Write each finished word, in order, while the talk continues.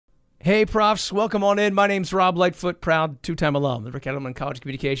Hey, profs. Welcome on in. My name's Rob Lightfoot, proud two-time alum of Rick Edelman College of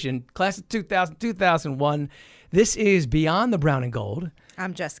Communication, class of 2000-2001. This is Beyond the Brown and Gold.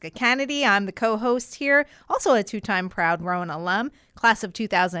 I'm Jessica Kennedy. I'm the co-host here. Also a two-time proud Rowan alum, class of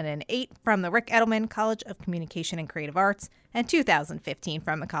 2008 from the Rick Edelman College of Communication and Creative Arts, and 2015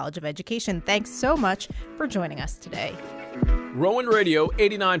 from the College of Education. Thanks so much for joining us today. Rowan Radio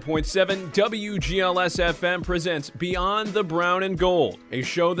 89.7 WGLS FM presents Beyond the Brown and Gold, a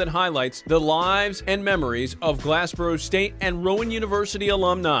show that highlights the lives and memories of Glassboro State and Rowan University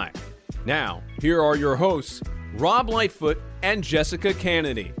alumni. Now, here are your hosts, Rob Lightfoot and Jessica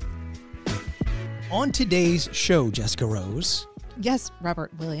Kennedy. On today's show, Jessica Rose. Yes,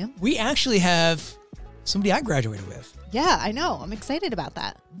 Robert William. We actually have somebody I graduated with. Yeah, I know. I'm excited about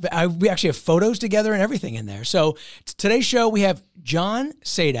that. We actually have photos together and everything in there. So today's show, we have John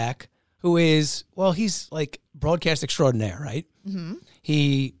Sadak, who is, well, he's like broadcast extraordinaire, right? Mm-hmm.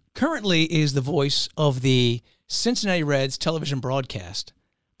 He currently is the voice of the Cincinnati Reds television broadcast,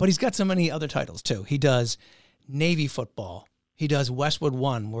 but he's got so many other titles too. He does Navy football. He does Westwood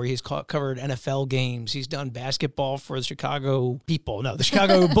One, where he's covered NFL games. He's done basketball for the Chicago people. No, the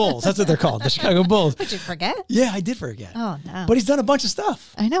Chicago Bulls. That's what they're called, the Chicago Bulls. Did you forget? Yeah, I did forget. Oh, no. But he's done a bunch of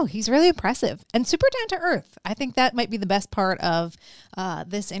stuff. I know. He's really impressive and super down to earth. I think that might be the best part of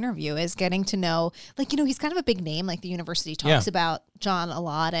this interview is getting to know, like, you know, he's kind of a big name. Like the university talks about John a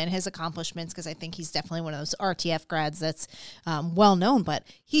lot and his accomplishments because I think he's definitely one of those RTF grads that's well known, but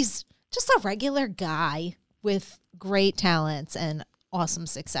he's just a regular guy with great talents and awesome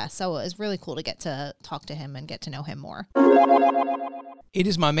success. So it was really cool to get to talk to him and get to know him more. It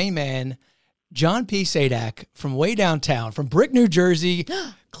is my main man, John P. Sadak, from way downtown, from Brick, New Jersey,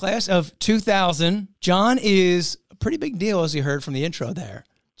 class of 2000. John is a pretty big deal, as you heard from the intro there.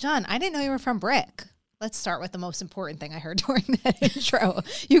 John, I didn't know you were from Brick. Let's start with the most important thing I heard during that intro.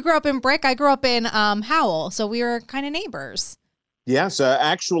 You grew up in Brick. I grew up in Howell, so we were kind of neighbors. Yes,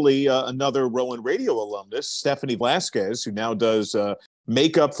 actually, another Rowan Radio alumnus, Stephanie Vasquez, who now does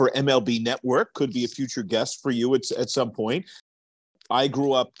makeup for MLB Network, could be a future guest for you at some point. I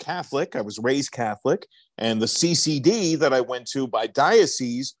grew up Catholic. I was raised Catholic. And the CCD that I went to by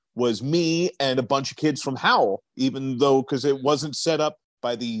diocese was me and a bunch of kids from Howell, even though because it wasn't set up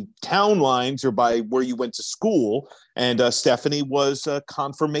by the town lines or by where you went to school. And Stephanie was a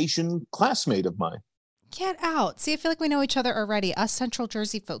confirmation classmate of mine. Get out. See, I feel like we know each other already. Us Central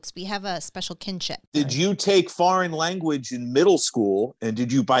Jersey folks, we have a special kinship. Did you take foreign language in middle school? And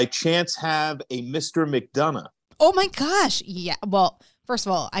did you by chance have a Mr. McDonough? Oh my gosh. Yeah. Well, first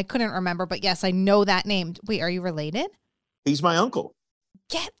of all, I couldn't remember, but yes, I know that name. Wait, are you related? He's my uncle.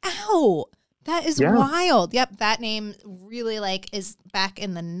 Get out. That is wild. Yep. That name really is back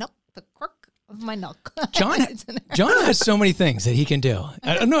in the crook of my nook. John has so many things that he can do.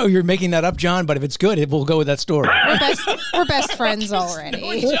 I don't know if you're making that up, John, but if it's good, we'll go with that story. We're best friends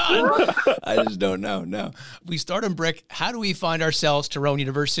already. John, I just don't know. No. We start in Brick. How do we find ourselves to Rowan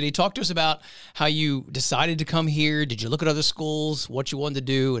University? Talk to us about how you decided to come here. Did you look at other schools, what you wanted to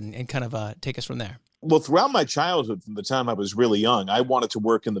do, and kind of take us from there? Well, throughout my childhood, from the time I was really young, I wanted to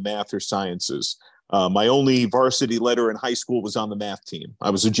work in the math or sciences. My only varsity letter in high school was on the math team. I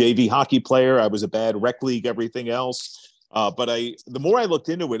was a JV hockey player. I was a bad rec league, everything else. But the more I looked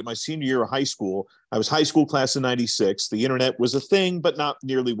into it, my senior year of high school, I was high school class of 96. The internet was a thing, but not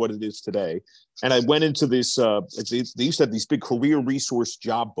nearly what it is today. And I went into this, they used to have these big career resource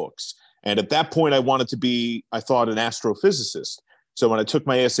job books. And at that point, I wanted to be, I thought, an astrophysicist. So when I took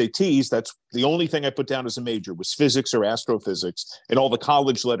my SATs, that's the only thing I put down as a major was physics or astrophysics. And all the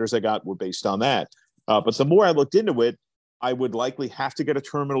college letters I got were based on that. But the more I looked into it, I would likely have to get a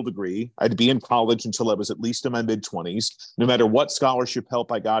terminal degree. I'd be in college until I was at least in my mid-20s. No matter what scholarship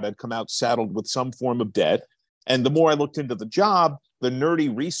help I got, I'd come out saddled with some form of debt. And the more I looked into the job, the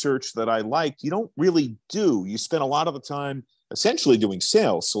nerdy research that I liked, you don't really do. You spend a lot of the time essentially doing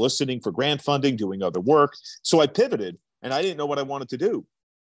sales, soliciting for grant funding, doing other work. So I pivoted, and I didn't know what I wanted to do.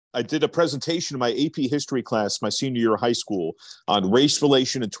 I did a presentation in my AP history class, my senior year of high school, on race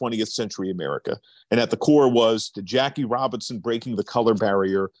relation in 20th century America. And at the core was, did Jackie Robinson breaking the color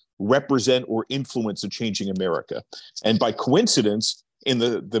barrier represent or influence a changing America? And by coincidence, in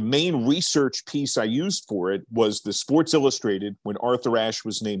the main research piece I used for it was the Sports Illustrated when Arthur Ashe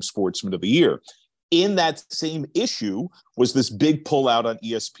was named Sportsman of the Year. In that same issue was this big pullout on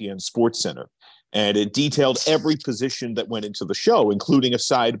ESPN SportsCenter. And it detailed every position that went into the show, including a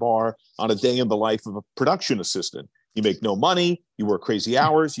sidebar on a day in the life of a production assistant. You make no money, you work crazy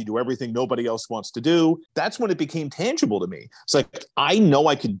hours, you do everything nobody else wants to do. That's when it became tangible to me. It's like, I know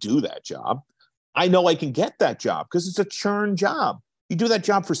I can do that job. I know I can get that job because it's a churn job. You do that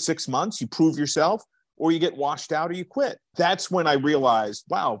job for 6 months, you prove yourself, or you get washed out or you quit. That's when I realized,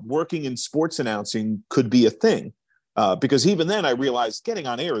 wow, working in sports announcing could be a thing. Because even then I realized getting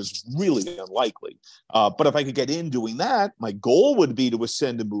on air is really unlikely. But if I could get in doing that, my goal would be to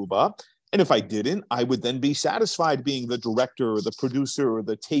ascend and move up. And if I didn't, I would then be satisfied being the director or the producer or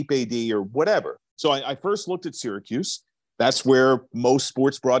the tape AD or whatever. So I first looked at Syracuse. That's where most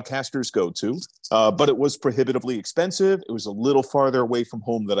sports broadcasters go to. But it was prohibitively expensive. It was a little farther away from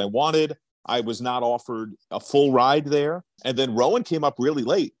home than I wanted. I was not offered a full ride there. And then Rowan came up really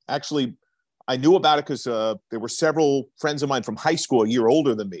late. Actually, I knew about it because there were several friends of mine from high school a year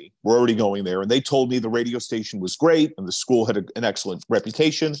older than me were already going there. And they told me the radio station was great and the school had an excellent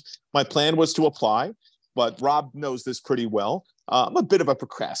reputation. My plan was to apply, but Rob knows this pretty well. I'm a bit of a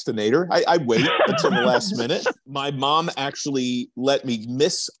procrastinator. I wait until the last minute. My mom actually let me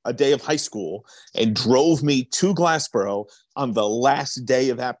miss a day of high school and drove me to Glassboro on the last day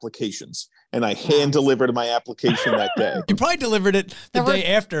of applications. And I hand-delivered my application that day. You probably delivered it the day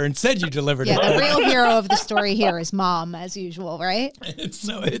after and said you delivered it. Yeah, the real hero of the story here is Mom, as usual, right? It's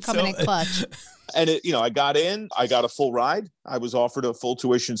coming in clutch. And I got in. I got a full ride. I was offered a full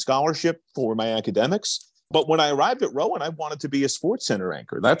tuition scholarship for my academics. But when I arrived at Rowan, I wanted to be a sports center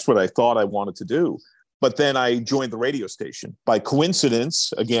anchor. That's what I thought I wanted to do. But then I joined the radio station. By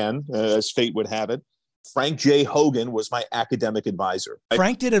coincidence, again, as fate would have it, Frank J. Hogan was my academic advisor.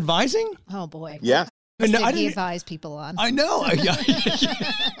 Frank did advising? Oh, boy. Yeah. What did he advise people on? I know. I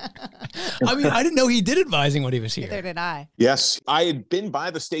mean, I didn't know he did advising when he was here. Neither did I. Yes. I had been by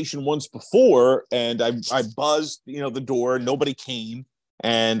the station once before, and I buzzed, the door. Nobody came.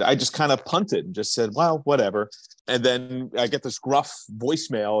 And I just kind of punted and just said, well, whatever. And then I get this gruff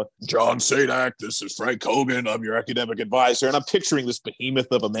voicemail. John Sadak, this is Frank Hogan. I'm your academic advisor. And I'm picturing this behemoth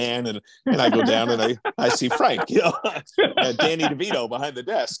of a man. And I go down and I see Frank, Danny DeVito behind the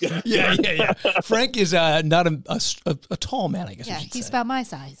desk. Yeah. Frank is not a tall man, I guess. Yeah, he's about my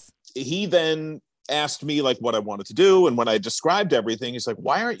size. He then asked me what I wanted to do. And when I described everything, he's like,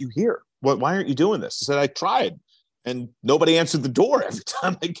 why aren't you here? Why aren't you doing this? I said, I tried. And nobody answered the door every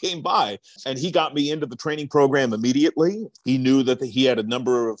time I came by. And he got me into the training program immediately. He knew that he had a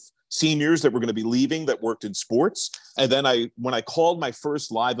number of seniors that were going to be leaving that worked in sports. And then when I called my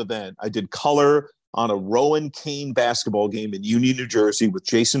first live event, I did color on a Rowan Kane basketball game in Union, New Jersey with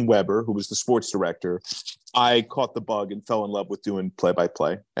Jason Weber, who was the sports director. I caught the bug and fell in love with doing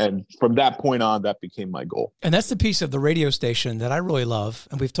play-by-play. And from that point on, that became my goal. And that's the piece of the radio station that I really love,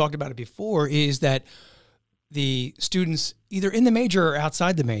 and we've talked about it before, is that the students, either in the major or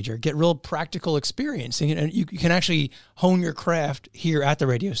outside the major, get real practical experience. And you can actually hone your craft here at the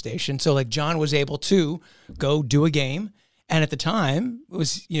radio station. So like John was able to go do a game. And at the time, it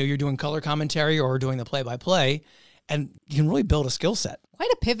was, you're doing color commentary or doing the play-by-play, and you can really build a skill set.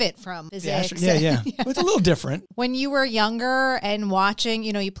 Quite a pivot from physics. Yeah. It's a little different. When you were younger and watching,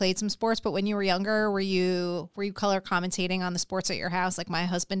 you played some sports, but when you were younger, were you color commentating on the sports at your house like my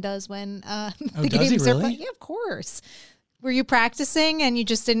husband does when the games are playing? Yeah, of course. Were you practicing and you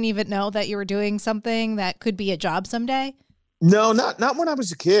just didn't even know that you were doing something that could be a job someday? No, not when I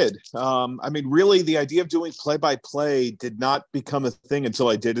was a kid. Really, the idea of doing play-by-play did not become a thing until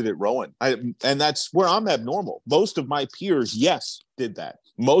I did it at Rowan. And that's where I'm abnormal. Most of my peers, yes, did that.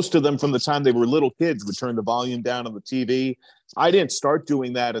 Most of them from the time they were little kids would turn the volume down on the TV. I didn't start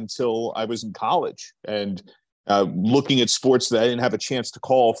doing that until I was in college and looking at sports that I didn't have a chance to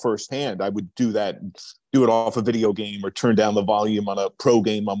call firsthand. I would do that and do it off a video game or turn down the volume on a pro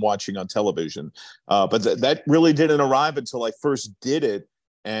game I'm watching on television. But that really didn't arrive until I first did it.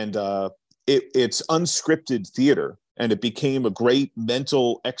 And it's unscripted theater, and it became a great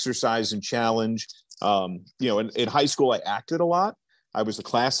mental exercise and challenge. In high school, I acted a lot. I was a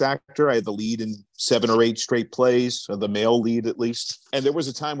class actor. I had the lead in 7 or 8 straight plays, the male lead at least. And there was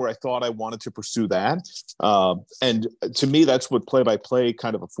a time where I thought I wanted to pursue that. And to me, that's what play-by-play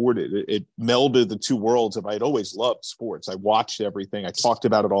kind of afforded. It melded the two worlds of I'd always loved sports. I watched everything. I talked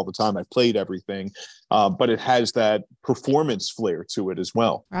about it all the time. I played everything. But it has that performance flair to it as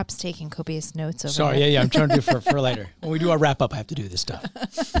well. Rob's taking copious notes over Sorry, there. yeah. I'm trying to do for later. When we do our wrap-up, I have to do this stuff.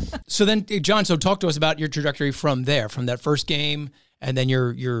 So then, John, talk to us about your trajectory from there, from that first game, and then your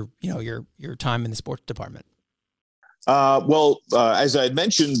time in the sports department. As I had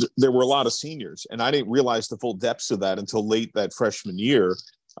mentioned, there were a lot of seniors, and I didn't realize the full depths of that until late that freshman year,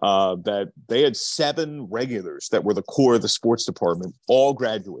 that they had 7 regulars that were the core of the sports department, all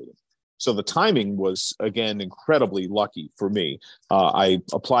graduating. So the timing was, again, incredibly lucky for me. I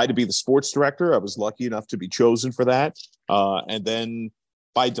applied to be the sports director. I was lucky enough to be chosen for that. And then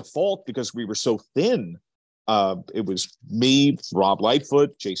by default, because we were so thin, It was me, Rob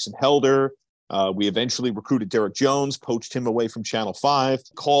Lightfoot, Jason Helder. We eventually recruited Derek Jones, poached him away from Channel 5,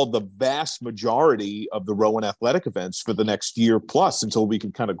 called the vast majority of the Rowan athletic events for the next year plus until we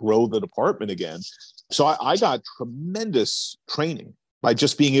could kind of grow the department again. So I got tremendous training by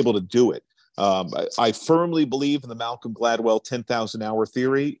just being able to do it. I firmly believe in the Malcolm Gladwell 10,000 hour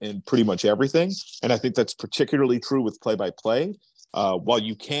theory in pretty much everything. And I think that's particularly true with play-by-play. While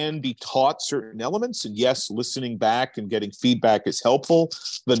you can be taught certain elements, and yes, listening back and getting feedback is helpful,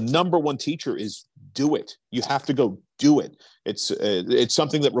 the number one teacher is do it. You have to go do it. It's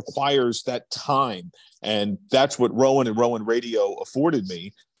something that requires that time. And that's what Rowan and Rowan Radio afforded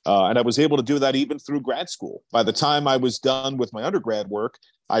me. And I was able to do that even through grad school. By the time I was done with my undergrad work,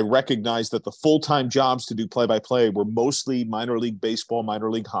 I recognized that the full-time jobs to do play-by-play were mostly minor league baseball,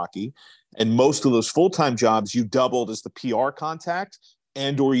 minor league hockey. And most of those full-time jobs, you doubled as the PR contact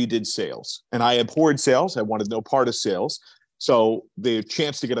and or you did sales. And I abhorred sales. I wanted no part of sales. So the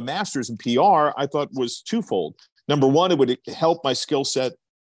chance to get a master's in PR, I thought was twofold. Number one, it would help my skill set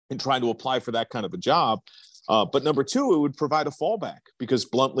in trying to apply for that kind of a job. But number two, it would provide a fallback because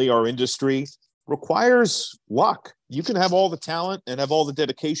bluntly, our industry requires luck. You can have all the talent and have all the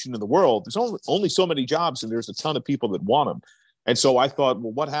dedication in the world. There's only so many jobs and there's a ton of people that want them. And so I thought,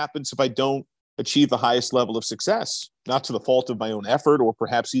 well, what happens if I don't achieve the highest level of success? Not to the fault of my own effort or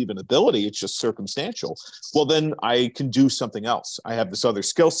perhaps even ability. It's just circumstantial. Well, then I can do something else. I have this other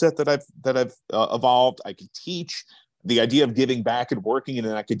skill set that I've evolved. I can teach. The idea of giving back and working in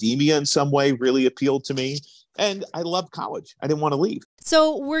an academia in some way really appealed to me. And I loved college. I didn't want to leave.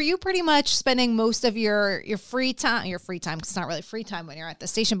 So were you pretty much spending most of your free time, because it's not really free time when you're at the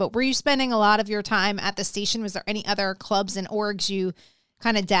station, but were you spending a lot of your time at the station? Was there any other clubs and orgs you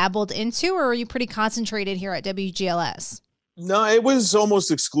kind of dabbled into, or were you pretty concentrated here at WGLS? No, it was almost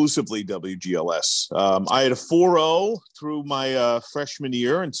exclusively WGLS. I had a 4.0 through my freshman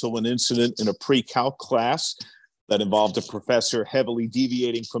year until an incident in a pre-calc class that involved a professor heavily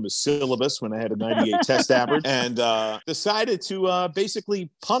deviating from his syllabus when I had a 98 test average and decided to basically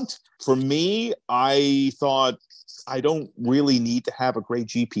punt. For me, I thought I don't really need to have a great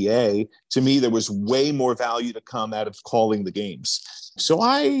GPA. To me, there was way more value to come out of calling the games. So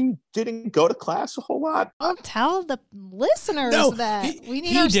I didn't go to class a whole lot. Don't tell the listeners that we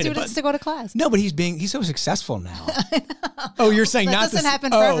need our students to go to class. No, but he's so successful now. Oh, you're saying that not doesn't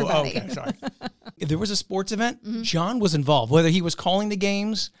happen for everybody. Okay, sorry. If there was a sports event, John was involved, whether he was calling the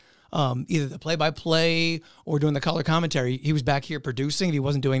games, either the play-by-play or doing the color commentary. He was back here producing. If he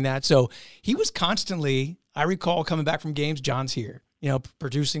wasn't doing that, so he was constantly. I recall coming back from games. John's here,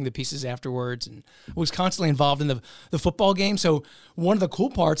 producing the pieces afterwards, and was constantly involved in the football game. So one of the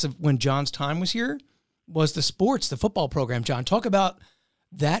cool parts of when John's time was here was the football program. John, talk about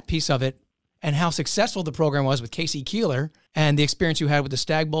that piece of it and how successful the program was with Casey Keeler and the experience you had with the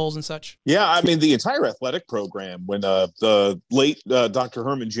Stag Bowls and such. Yeah, I mean, the entire athletic program, when the late Dr.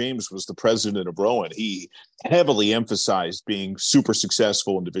 Herman James was the president of Rowan, he heavily emphasized being super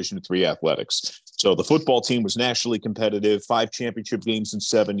successful in Division III athletics. So the football team was nationally competitive, 5 championship games in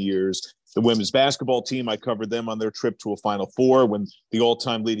 7 years. The women's basketball team, I covered them on their trip to a Final Four when the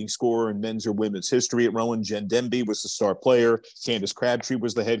all-time leading scorer in men's or women's history at Rowan, Jen Denby, was the star player. Candace Crabtree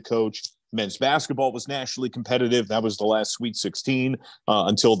was the head coach. Men's basketball was nationally competitive. That was the last Sweet 16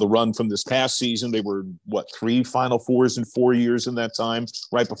 until the run from this past season. They were, 3 Final Fours in 4 years in that time,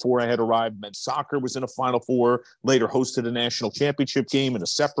 right before I had arrived. Men's soccer was in a Final Four, later hosted a national championship game in a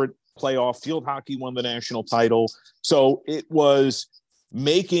separate playoff. Field hockey won the national title. So it was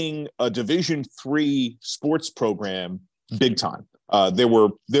making a Division III sports program big time. There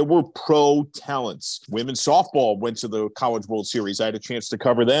were pro talents. Women's softball went to the College World Series. I had a chance to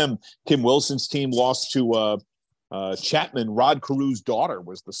cover them. Kim Wilson's team lost to Chapman. Rod Carew's daughter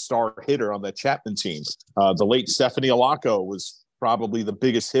was the star hitter on that Chapman team. The late Stephanie Alaco was probably the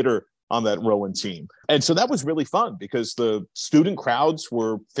biggest hitter on that Rowan team. And so that was really fun because the student crowds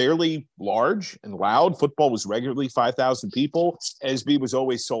were fairly large and loud. Football was regularly 5,000 people. SB was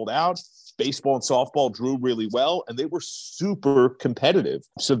always sold out. Baseball and softball drew really well, and they were super competitive.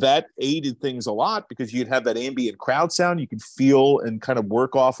 So that aided things a lot because you'd have that ambient crowd sound. You could feel and kind of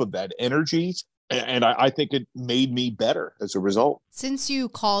work off of that energy. And I think it made me better as a result. Since you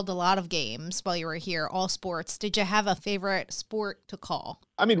called a lot of games while you were here, all sports, did you have a favorite sport to call?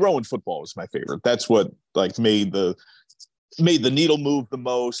 I mean, Rowan football was my favorite. That's what made the needle move the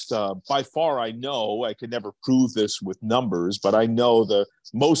most. By far, I know, I could never prove this with numbers, but I know the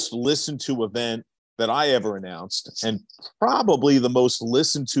most listened to event that I ever announced, and probably the most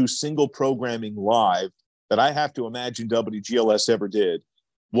listened to single programming live that I have to imagine WGLS ever did,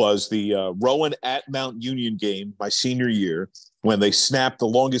 was the Rowan at Mount Union game my senior year, when they snapped the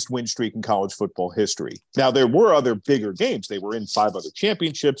longest win streak in college football history. Now, there were other bigger games. They were in 5 other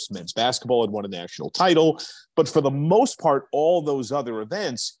championships. Men's basketball had won a national title. But for the most part, all those other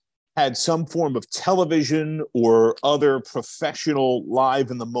events had some form of television or other professional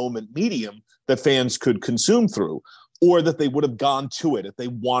live in the moment medium that fans could consume through, or that they would have gone to it if they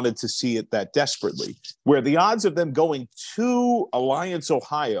wanted to see it that desperately. Where the odds of them going to Alliance,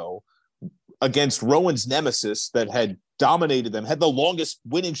 Ohio against Rowan's nemesis that had dominated them, had the longest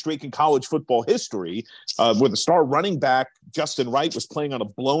winning streak in college football history, where the star running back, Justin Wright, was playing on a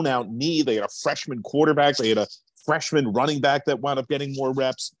blown out knee. They had a freshman quarterback. They had a freshman running back that wound up getting more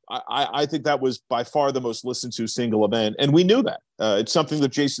reps. I think that was by far the most listened to single event. And we knew that. It's something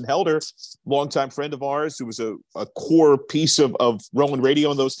that Jason Helder, longtime friend of ours, who was a core piece of Rowan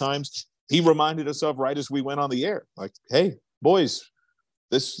radio in those times, he reminded us of right as we went on the air. Like, hey, boys,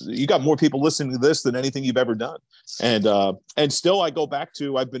 you got more people listening to this than anything you've ever done. And still I go back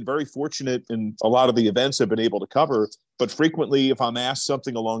to, I've been very fortunate in a lot of the events I've been able to cover, but frequently if I'm asked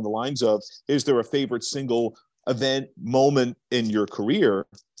something along the lines of, is there a favorite single event moment in your career?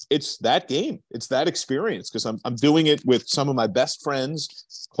 It's that game. It's that experience, because I'm doing it with some of my best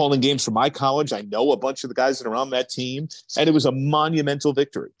friends, calling games for my college. I know a bunch of the guys that are on that team, and it was a monumental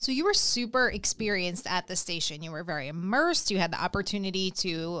victory. So you were super experienced at the station. You were very immersed. You had the opportunity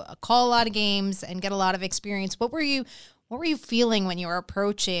to call a lot of games and get a lot of experience. What were you feeling when you were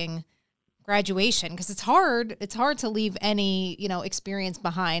approaching graduation? Because it's hard to leave any, experience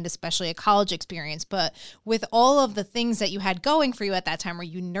behind, especially a college experience. But with all of the things that you had going for you at that time, were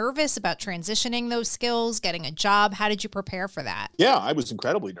you nervous about transitioning those skills, getting a job? How did you prepare for that? Yeah, I was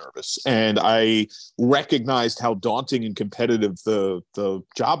incredibly nervous, and I recognized how daunting and competitive the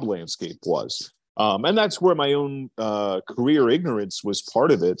job landscape was. And that's where my own career ignorance was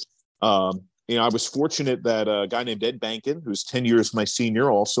part of it. I was fortunate that a guy named Ed Bankin, who's 10 years my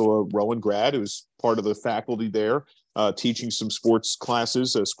senior, also a Rowan grad, who's part of the faculty there, teaching some sports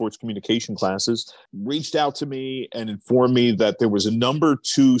classes, sports communication classes, reached out to me and informed me that there was a number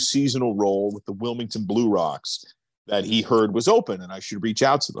 2 seasonal role with the Wilmington Blue Rocks that he heard was open, and I should reach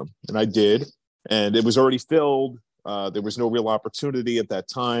out to them. And I did, and it was already filled. There was no real opportunity at that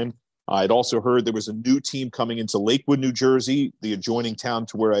time. I'd also heard there was a new team coming into Lakewood, New Jersey, the adjoining town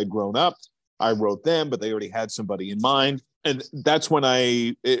to where I'd grown up. I wrote them, but they already had somebody in mind. And that's when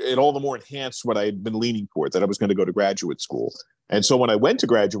it all the more enhanced what I had been leaning toward, that I was going to go to graduate school. And so when I went to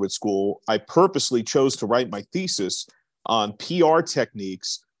graduate school, I purposely chose to write my thesis on PR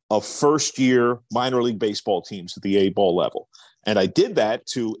techniques of first-year minor league baseball teams at the A-ball level. And I did that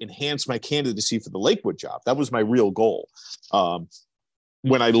to enhance my candidacy for the Lakewood job. That was my real goal.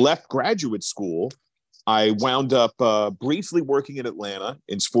 When I left graduate school, I wound up briefly working in Atlanta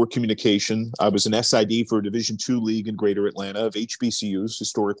in sport communication. I was an SID for a Division II league in Greater Atlanta of HBCUs,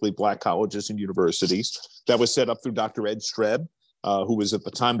 historically Black colleges and universities. That was set up through Dr. Ed Streb, who was at the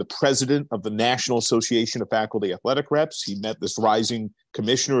time the president of the National Association of Faculty Athletic Reps. He met this rising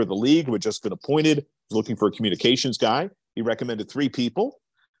commissioner of the league who had just been appointed, looking for a communications guy. He recommended 3 people,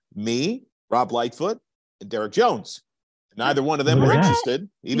 me, Rob Lightfoot, and Derek Jones. Neither one of them were interested,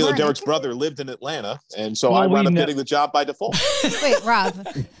 even though Derek's brother lived in Atlanta. And so I wound up getting the job by default. Wait, Rob,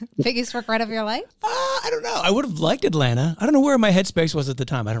 biggest regret of your life? I don't know. I would have liked Atlanta. I don't know where my headspace was at the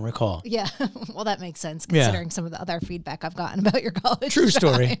time. I don't recall. Yeah. Well, that makes sense considering some of the other feedback I've gotten about your college. True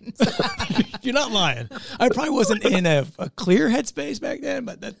story. You're not lying. I probably wasn't in a clear headspace back then,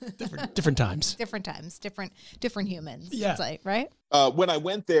 but that's different times. Different times, different humans. Yeah. It's like, right? When I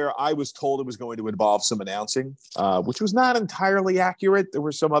went there, I was told it was going to involve some announcing, which was not entirely accurate. There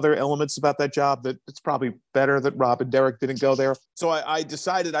were some other elements about that job that it's probably better that Rob and Derek didn't go there. So I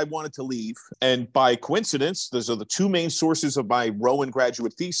decided I wanted to leave. And by coincidence, those are the 2 main sources of my Rowan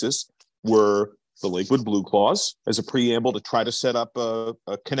graduate thesis were the Lakewood Blue Claws as a preamble to try to set up a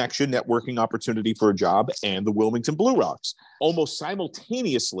connection, networking opportunity for a job, and the Wilmington Blue Rocks. Almost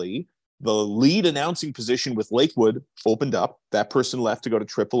simultaneously, the lead announcing position with Lakewood opened up. That person left to go to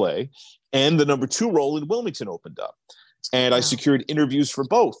AAA, and the number 2 role in Wilmington opened up. And I secured interviews for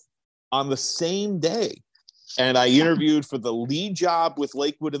both on the same day. And I interviewed for the lead job with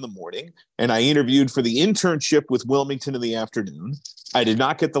Lakewood in the morning, and I interviewed for the internship with Wilmington in the afternoon. I did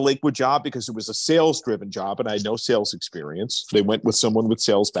not get the Lakewood job because it was a sales-driven job, and I had no sales experience. They went with someone with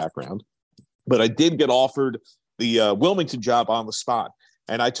sales background. But I did get offered the Wilmington job on the spot.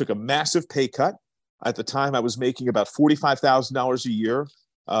 And I took a massive pay cut. At the time, I was making about $45,000 a year,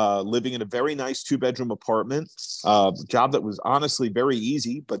 living in a very nice 2-bedroom apartment, job that was honestly very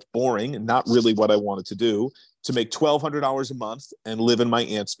easy, but boring and not really what I wanted to do. to make $1,200 a month and live in my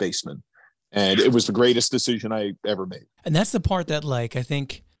aunt's basement. And it was the greatest decision I ever made. And that's the part that, like, I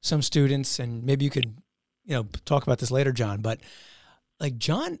think some students, and maybe you could, talk about this later, John, but like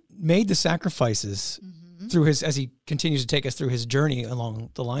John made the sacrifices through as he continues to take us through his journey along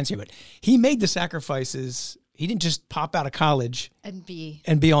the lines here, but he made the sacrifices. He didn't just pop out of college and be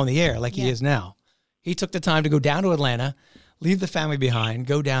on the air like he is now. He took the time to go down to Atlanta, leave the family behind,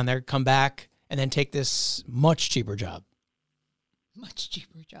 go down there, come back, and then take this much cheaper job. Much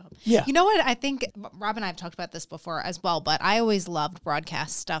cheaper job. Yeah. You know what? I think Rob and I have talked about this before as well, but I always loved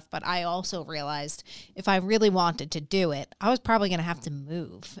broadcast stuff. But I also realized if I really wanted to do it, I was probably going to have to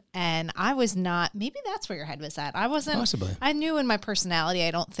move. And I was not, maybe that's where your head was at. I wasn't, possibly. I knew in my personality,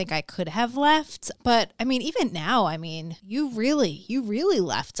 I don't think I could have left. But I mean, even now, I mean, you really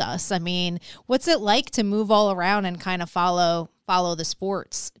left us. I mean, what's it like to move all around and kind of follow the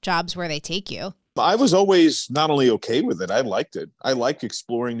sports jobs where they take you? I was always not only okay with it, I liked it. I like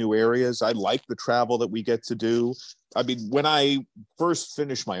exploring new areas. I like the travel that we get to do. I mean, when I first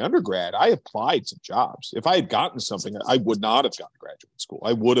finished my undergrad, I applied to jobs. If I had gotten something, I would not have gone to graduate school.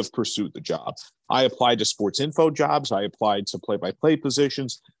 I would have pursued the job. I applied to sports info jobs. I applied to play-by-play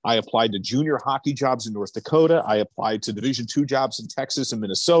positions. I applied to junior hockey jobs in North Dakota. I applied to Division II jobs in Texas and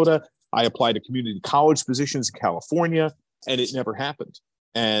Minnesota. I applied to community college positions in California, and it never happened.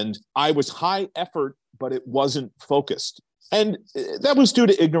 And I was high effort, but it wasn't focused. And that was due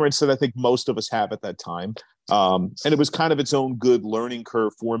to ignorance that I think most of us have at that time. And it was kind of its own good learning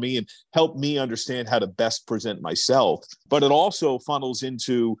curve for me and helped me understand how to best present myself. But it also funnels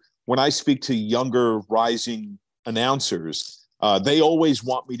into when I speak to younger rising announcers, they always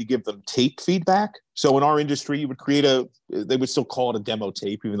want me to give them tape feedback. So in our industry, you would they would still call it a demo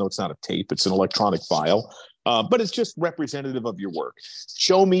tape, even though it's not a tape, it's an electronic file. But it's just representative of your work.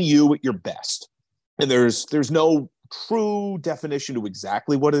 Show me you at your best. And there's no true definition to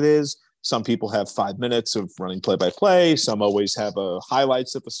exactly what it is. Some people have 5 minutes of running play-by-play. Some always have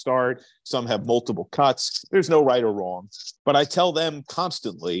highlights at the start. Some have multiple cuts. There's no right or wrong. But I tell them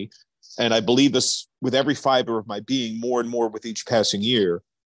constantly, and I believe this with every fiber of my being more and more with each passing year,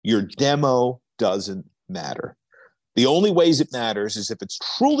 your demo doesn't matter. The only ways it matters is if it's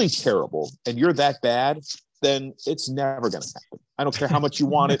truly terrible and you're that bad, then it's never going to happen. I don't care how much you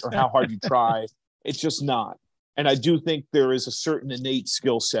want it or how hard you try. It's just not. And I do think there is a certain innate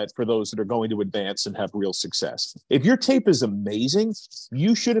skill set for those that are going to advance and have real success. If your tape is amazing,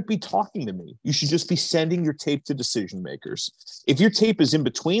 you shouldn't be talking to me. You should just be sending your tape to decision makers. If your tape is in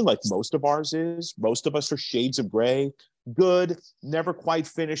between, like most of ours is, most of us are shades of gray, good, never quite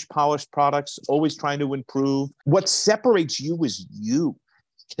finished, polished products, always trying to improve. What separates you is you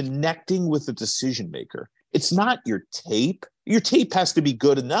connecting with the decision maker. It's not your tape. Your tape has to be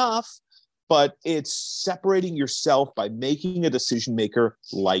good enough, but it's separating yourself by making a decision maker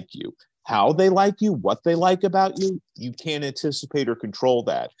like you. How they like you, what they like about you, you can't anticipate or control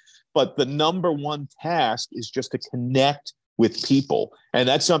that. But the number one task is just to connect with people. And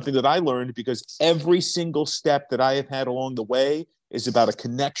that's something that I learned because every single step that I have had along the way is about a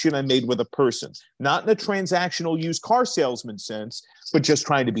connection I made with a person, not in a transactional used car salesman sense, but just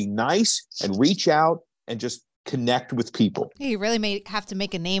trying to be nice and reach out and just connect with people. You really have to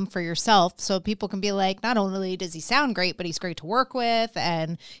make a name for yourself so people can be like, not only does he sound great, but he's great to work with.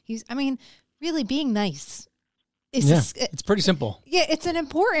 And really being nice. It's pretty simple. Yeah, it's an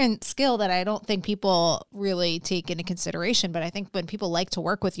important skill that I don't think people really take into consideration. But I think when people like to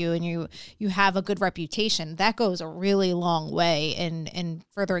work with you and you have a good reputation, that goes a really long way in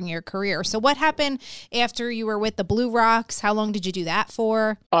furthering your career. So what happened after you were with the Blue Rocks? How long did you do that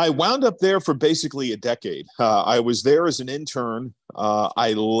for? I wound up there for basically a decade. I was there as an intern.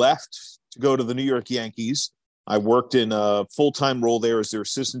 I left to go to the New York Yankees. I worked in a full-time role there as their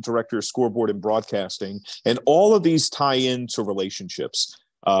assistant director of scoreboard and broadcasting. And all of these tie into relationships.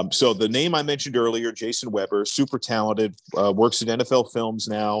 So the name I mentioned earlier, Jason Weber, super talented, works at NFL Films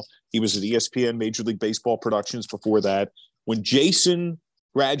now. He was at ESPN Major League Baseball Productions before that. When Jason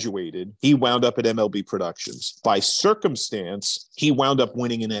graduated, he wound up at MLB Productions. By circumstance, he wound up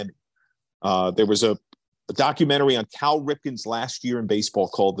winning an Emmy. There was a documentary on Cal Ripken's last year in baseball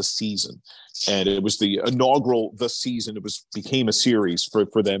called The Season. And it was the inaugural The Season. It became a series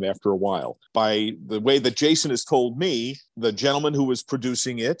for them after a while. By the way that Jason has told me, the gentleman who was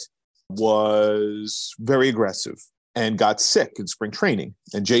producing it was very aggressive and got sick in spring training.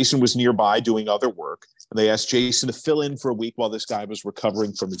 And Jason was nearby doing other work. And they asked Jason to fill in for a week while this guy was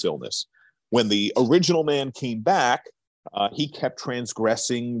recovering from his illness. When the original man came back, he kept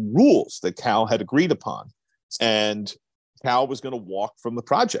transgressing rules that Cal had agreed upon. And Cal was going to walk from the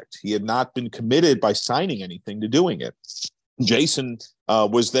project. He had not been committed by signing anything to doing it. Jason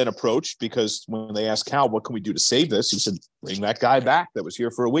was then approached because when they asked Cal, what can we do to save this? He said, bring that guy back that was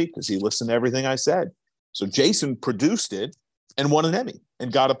here for a week because he listened to everything I said. So Jason produced it and won an Emmy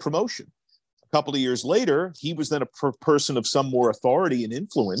and got a promotion. A couple of years later, he was then a person of some more authority and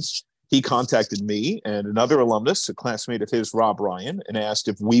influence. He contacted me and another alumnus, a classmate of his, Rob Ryan, and asked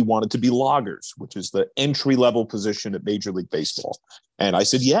if we wanted to be loggers, which is the entry-level position at Major League Baseball. And I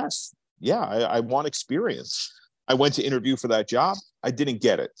said, yes. Yeah, I want experience. I went to interview for that job. I didn't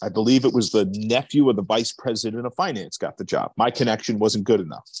get it. I believe it was the nephew of the vice president of finance got the job. My connection wasn't good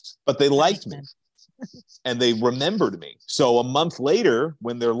enough, but they liked me. And they remembered me. So a month later,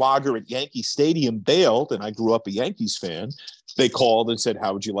 when their logger at Yankee Stadium bailed, and I grew up a Yankees fan, they called and said,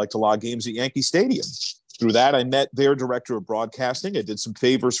 how would you like to log games at Yankee Stadium? Through that, I met their director of broadcasting. I did some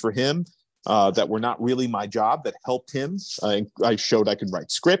favors for him that were not really my job, that helped him. I showed I could write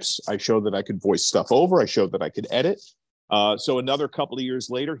scripts. I showed that I could voice stuff over. I showed that I could edit. So another couple of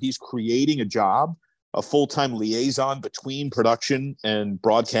years later, he's creating a job, a full-time liaison between production and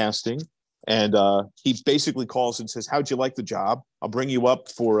broadcasting. And he basically calls and says, how'd you like the job? I'll bring you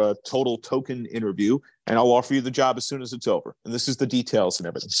up for a total token interview and I'll offer you the job as soon as it's over. And this is the details and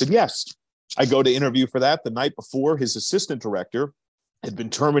everything. I said, yes. I go to interview for that. The night before, his assistant director had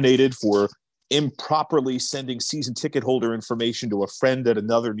been terminated for improperly sending season ticket holder information to a friend at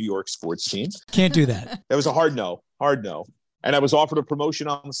another New York sports team. Can't do that. That was a hard no. And I was offered a promotion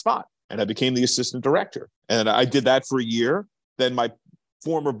on the spot and I became the assistant director. And I did that for a year. Then my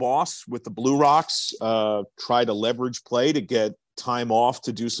former boss with the Blue Rocks tried to leverage play to get time off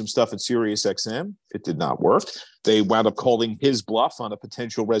to do some stuff at Sirius XM. It did not work. They wound up calling his bluff on a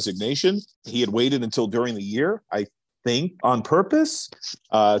potential resignation. He had waited until during the year, I think on purpose,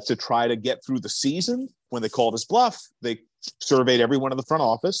 to try to get through the season. When they called his bluff, they surveyed everyone in the front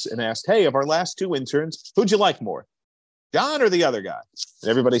office and asked, hey, of our last two interns, who'd you like more, John or the other guy?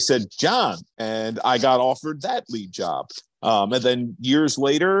 And everybody said John. And I got offered that lead job. And then years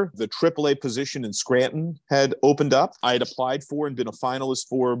later, the AAA position in Scranton had opened up. I had applied for and been a finalist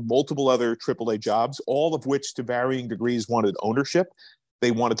for multiple other AAA jobs, all of which to varying degrees wanted ownership. They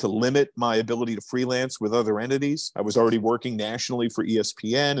wanted to limit my ability to freelance with other entities. I was already working nationally for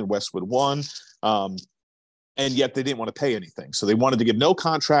ESPN and Westwood One. And yet they didn't want to pay anything. So they wanted to give no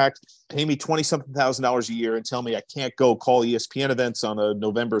contract, pay me $20-something thousand a year and tell me I can't go call ESPN events on a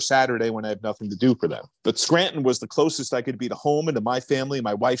November Saturday when I have nothing to do for them. But Scranton was the closest I could be to home and to my family,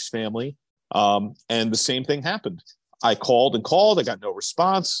 my wife's family. And the same thing happened. I called and called. I got no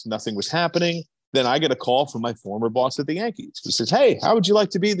response. Nothing was happening. Then I get a call from my former boss at the Yankees. He says, hey, how would you like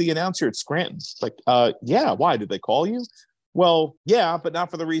to be the announcer at Scranton? Like, yeah, why? Did they call you? Well, yeah, but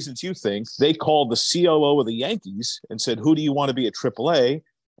not for the reasons you think. They called the COO of the Yankees and said, who do you want to be at AAA?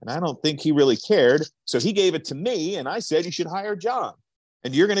 And I don't think he really cared. So he gave it to me, and I said, you should hire John.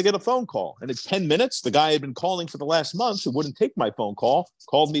 And you're going to get a phone call. And in 10 minutes, the guy I had been calling for the last month who wouldn't take my phone call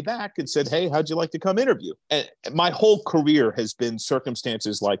called me back and said, hey, how'd you like to come interview? And my whole career has been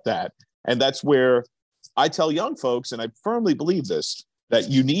circumstances like that. And that's where I tell young folks, and I firmly believe this, that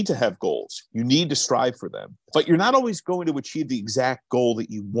you need to have goals. You need to strive for them. But you're not always going to achieve the exact goal that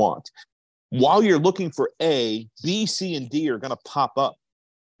you want. While you're looking for A, B, C, and D are going to pop up.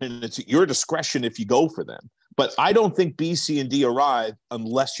 And it's at your discretion if you go for them. But I don't think B, C, and D arrive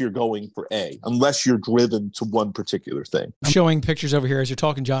unless you're going for A, unless you're driven to one particular thing. I'm showing pictures over here as you're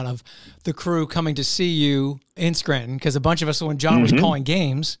talking, John, of the crew coming to see you in Scranton, because a bunch of us, when John was calling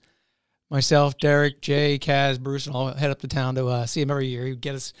games, myself, Derek, Jay, Kaz, Bruce, and all head up to town to see him every year. He'd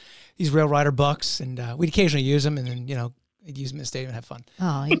get us these Rail Rider bucks, and we'd occasionally use them, and then, you know, he'd use them in the stadium and have fun.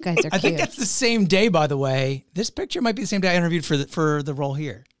 Oh, you guys are cute. I think that's the same day, by the way. This picture might be the same day I interviewed for the role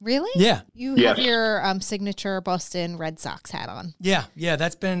here. Really? Yeah. You have your signature Boston Red Sox hat on. Yeah,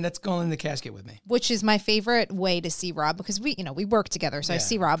 that's gone in the casket with me. Which is my favorite way to see Rob, because we work together, so I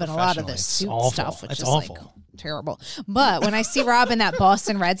see Rob in a lot of this suit stuff, which is awful. Like terrible. But when I see Rob in that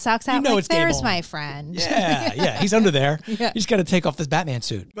Boston Red Sox hat, like, there's my friend. Yeah, he's under there. Yeah. You just got to take off this Batman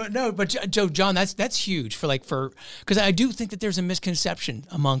suit. But John, that's huge because I do think that there's a misconception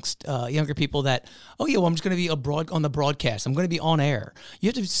amongst younger people that, oh yeah, well, I'm just going to be on the broadcast. I'm going to be on air. You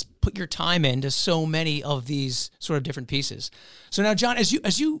have to put your time into so many of these sort of different pieces. So now, John, as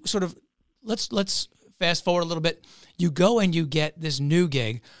you sort of let's fast forward a little bit. You go and you get this new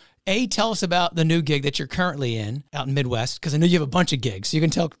gig. Tell us about the new gig that you're currently in out in Midwest, because I know you have a bunch of gigs. So you can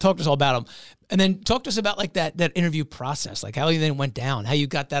talk to us all about them. And then talk to us about like that interview process, like how you then went down, how you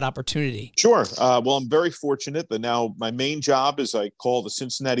got that opportunity. Sure. Well, I'm very fortunate that now my main job is I call the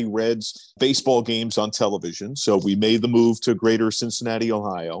Cincinnati Reds baseball games on television. So we made the move to greater Cincinnati,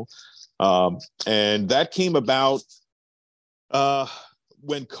 Ohio. And that came about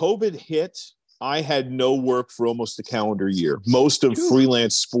when COVID hit. I had no work for almost a calendar year. Most of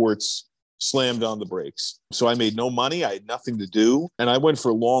freelance sports slammed on the brakes. So I made no money. I had nothing to do. And I went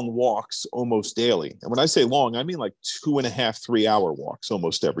for long walks almost daily. And when I say long, I mean like 2.5, 3 hour walks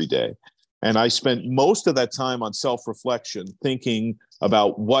almost every day. And I spent most of that time on self-reflection, thinking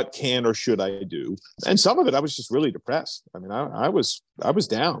about what can or should I do. And some of it, I was just really depressed. I mean, I was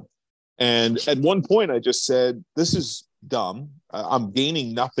down. And at one point I just said, this is dumb. I'm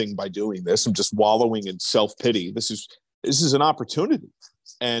gaining nothing by doing this. I'm just wallowing in self-pity. This is an opportunity.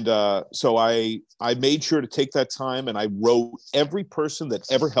 And so I made sure to take that time, and I wrote every person that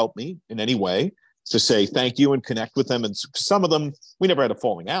ever helped me in any way to say thank you and connect with them. And some of them, we never had a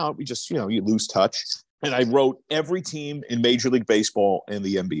falling out. We just, you lose touch. And I wrote every team in Major League Baseball and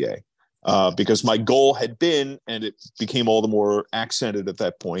the NBA. Because my goal had been, and it became all the more accented at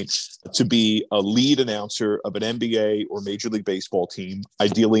that point, to be a lead announcer of an NBA or Major League Baseball team,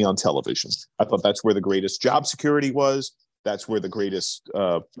 ideally on television. I thought that's where the greatest job security was. That's where the greatest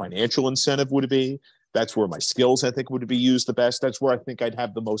financial incentive would be. That's where my skills, I think, would be used the best. That's where I think I'd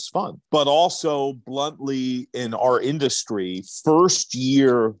have the most fun. But also, bluntly, in our industry,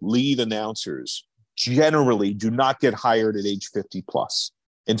 first-year lead announcers generally do not get hired at age 50 plus.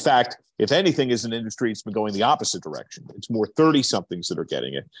 In fact, if anything, as an industry, it's been going the opposite direction. It's more 30-somethings that are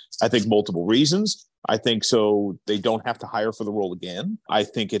getting it. I think multiple reasons. I think so they don't have to hire for the role again. I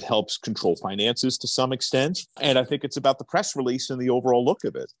think it helps control finances to some extent. And I think it's about the press release and the overall look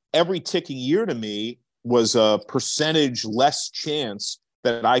of it. Every ticking year to me was a percentage less chance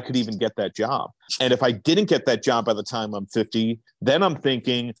that I could even get that job. And if I didn't get that job by the time I'm 50, then I'm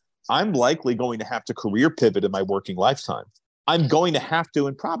thinking I'm likely going to have to career pivot in my working lifetime. I'm going to have to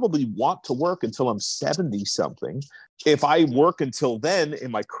and probably want to work until I'm 70 something. If I work until then in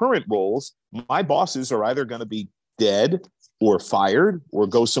my current roles, my bosses are either going to be dead or fired or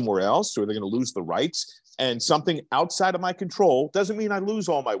go somewhere else, or they're going to lose the rights. And something outside of my control doesn't mean I lose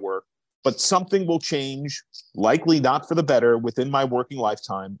all my work, but something will change, likely not for the better, within my working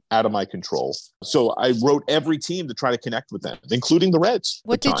lifetime, out of my control. So I wrote every team to try to connect with them, including the Reds.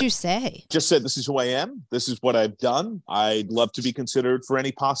 What did you say? Just said, this is who I am. This is what I've done. I'd love to be considered for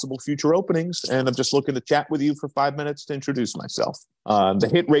any possible future openings. And I'm just looking to chat with you for 5 minutes to introduce myself. The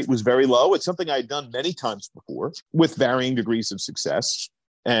hit rate was very low. It's something I'd done many times before with varying degrees of success.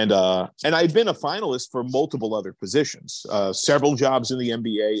 And I've been a finalist for multiple other positions, several jobs in the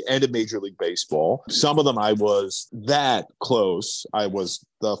NBA and in Major League Baseball. Some of them I was that close. I was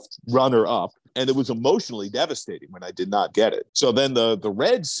the runner-up, and it was emotionally devastating when I did not get it. So then the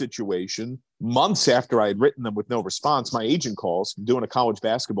Reds situation, months after I had written them with no response, my agent calls. I'm doing a college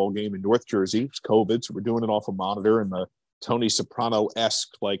basketball game in North Jersey. It's COVID, so we're doing it off a monitor in the Tony Soprano-esque,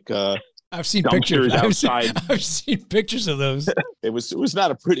 I've seen pictures outside. I've seen pictures of those. It was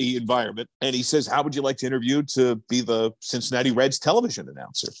not a pretty environment. And he says, how would you like to interview to be the Cincinnati Reds television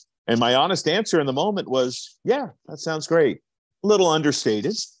announcer? And my honest answer in the moment was, yeah, that sounds great. A little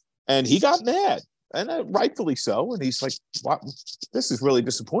understated. And he got mad, and rightfully so. And he's like, what? This is really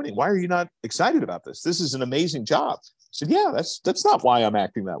disappointing. Why are you not excited about this? This is an amazing job. I said, yeah, that's not why I'm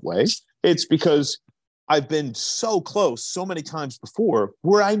acting that way. It's because I've been so close so many times before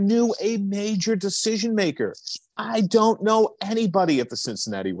where I knew a major decision maker. I don't know anybody at the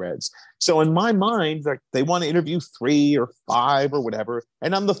Cincinnati Reds. So in my mind, they want to interview 3 or 5 or whatever,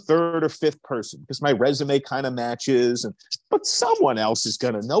 and I'm the 3rd or 5th person because my resume kind of matches. But someone else is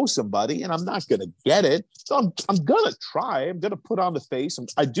going to know somebody, and I'm not going to get it. So I'm going to try. I'm going to put on the face.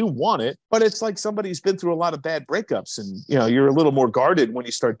 I do want it, but it's like somebody's been through a lot of bad breakups, and you're a little more guarded when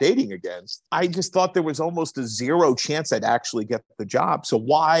you start dating again. I just thought there was almost a 0 chance I'd actually get the job. So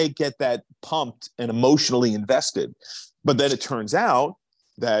why get that pumped and emotionally invested? But then it turns out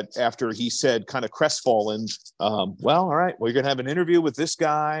that after he said, kind of crestfallen, well, all right, well, you're going to have an interview with this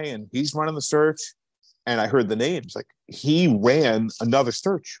guy and he's running the search. And I heard the names. Like, he ran another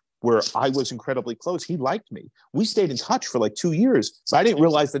search where I was incredibly close. He liked me. We stayed in touch for like 2 years. So I didn't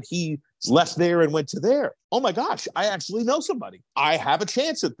realize that he left there and went to there. Oh my gosh, I actually know somebody. I have a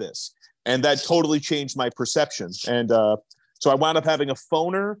chance at this. And that totally changed my perception. And so I wound up having a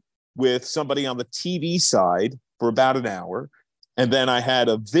phoner with somebody on the TV side for about an hour. And then I had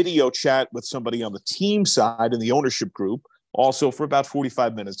a video chat with somebody on the team side in the ownership group also for about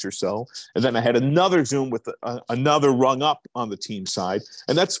 45 minutes or so. And then I had another Zoom with another rung up on the team side.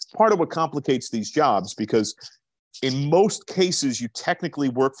 And that's part of what complicates these jobs, because in most cases, you technically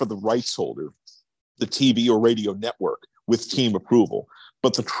work for the rights holder, the TV or radio network, with team approval.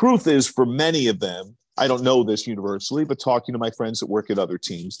 But the truth is, for many of them, I don't know this universally, but talking to my friends that work at other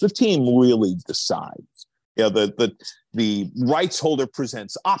teams, the team really decides. Yeah, the rights holder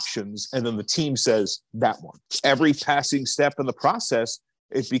presents options, and then the team says that one. Every passing step in the process,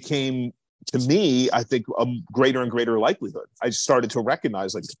 it became, to me, I think, a greater and greater likelihood. I started to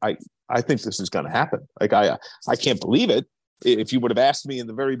recognize, like, I think this is going to happen. Like, I can't believe it. If you would have asked me in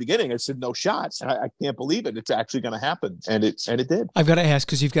the very beginning, I said no shot. I can't believe it. It's actually going to happen, and it did. I've got to ask,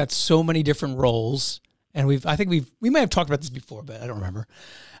 because you've got so many different roles, and we may have talked about this before, but I don't remember.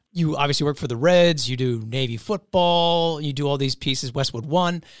 You obviously work for the Reds, you do Navy football, you do all these pieces, Westwood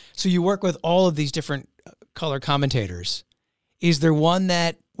One. So you work with all of these different color commentators. Is there one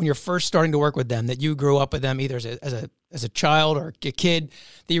that, when you're first starting to work with them, that you grew up with them either as a child or a kid,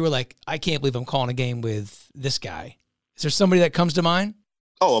 that you were like, I can't believe I'm calling a game with this guy? Is there somebody that comes to mind?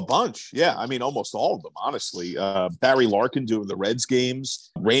 Oh, a bunch. Yeah. I mean, almost all of them, honestly. Barry Larkin doing the Reds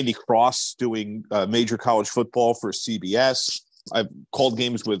games, Randy Cross doing major college football for CBS. I've called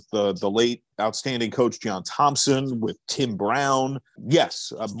games with the late outstanding coach John Thompson, with Tim Brown.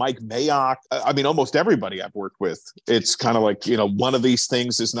 Yes, Mike Mayock. I mean, almost everybody I've worked with. It's kind of like, one of these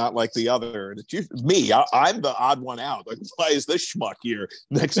things is not like the other. And it's me. I'm the odd one out. Like, why is this schmuck here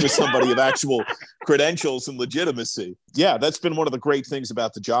next to somebody of actual credentials and legitimacy? Yeah, that's been one of the great things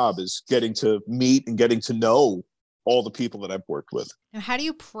about the job, is getting to meet and getting to know all the people that I've worked with. Now, how do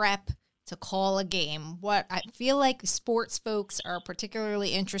you prep to call a game? What I feel like sports folks are particularly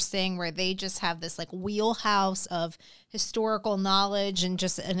interesting, where they just have this like wheelhouse of historical knowledge and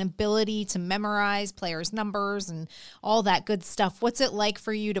just an ability to memorize players' numbers and all that good stuff. What's it like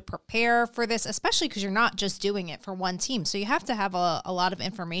for you to prepare for this, especially because you're not just doing it for one team? So you have to have a lot of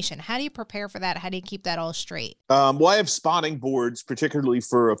information. How do you prepare for that? How do you keep that all straight? Well, I have spotting boards, particularly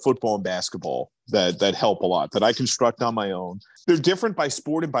for football and basketball, that help a lot, that I construct on my own. They're different by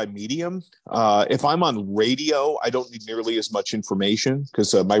sport and by medium. If I'm on radio, I don't need nearly as much information,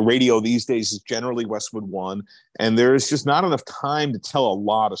 because my radio these days is generally Westwood One, and there's just not enough time to tell a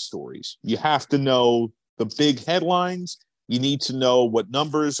lot of stories. You have to know the big headlines. You need to know what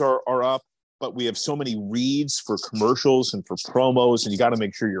numbers are up, but we have so many reads for commercials and for promos, and you got to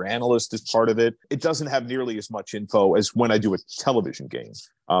make sure your analyst is part of it. It doesn't have nearly as much info as when I do a television game.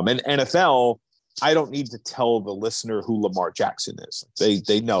 And NFL, I don't need to tell the listener who Lamar Jackson is.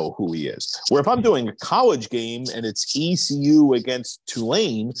 They know who he is. Where if I'm doing a college game and it's ECU against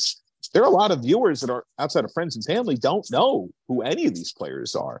Tulane, there are a lot of viewers that are outside of friends and family don't know who any of these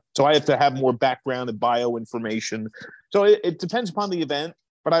players are. So I have to have more background and bio information. So it depends upon the event,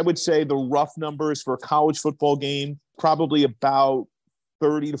 but I would say the rough numbers for a college football game, probably about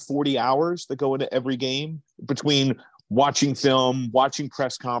 30 to 40 hours that go into every game, between watching film, watching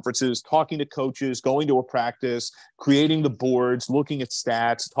press conferences, talking to coaches, going to a practice, creating the boards, looking at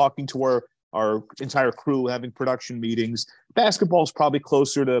stats, talking to our entire crew, having production meetings. Basketball is probably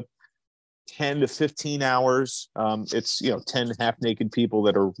closer to 10 to 15 hours. It's 10 half-naked people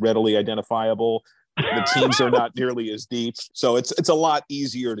that are readily identifiable. The teams are not nearly as deep, so it's a lot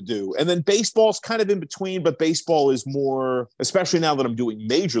easier to do. And then baseball's kind of in between, but baseball is more, especially now that I'm doing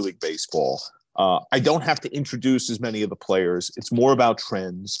Major League Baseball, I don't have to introduce as many of the players. It's more about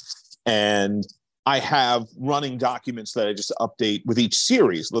trends, and I have running documents that I just update with each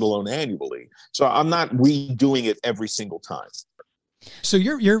series, let alone annually. So I'm not redoing it every single time. So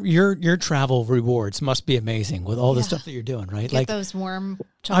your travel rewards must be amazing with all the stuff that you're doing, right? Get like those warm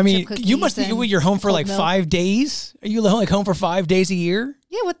chocolate chip cookies. You must be. You're home for like milk. 5 days. Are you like home for 5 days a year?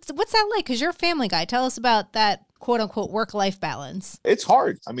 Yeah. What's that like? Because you're a family guy. Tell us about that quote unquote work-life balance. It's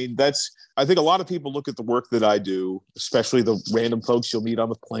hard. I mean, I think a lot of people look at the work that I do, especially the random folks you'll meet on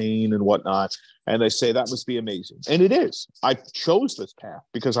the plane and whatnot, and they say that must be amazing. And it is. I chose this path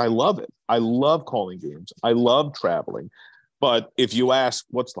because I love it. I love calling games. I love traveling. But if you ask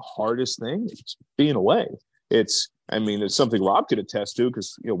what's the hardest thing, it's being away. It's something Rob could attest to,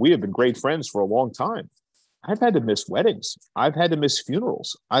 because we have been great friends for a long time. I've had to miss weddings. I've had to miss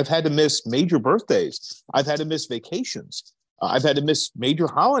funerals. I've had to miss major birthdays. I've had to miss vacations. I've had to miss major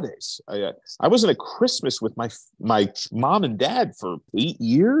holidays. I wasn't at Christmas with my mom and dad for 9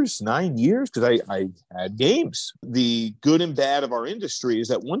 years, because I had games. The good and bad of our industry is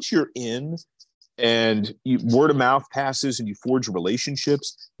that once you're in, and word of mouth passes and you forge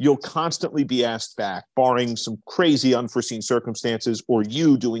relationships, you'll constantly be asked back, barring some crazy unforeseen circumstances or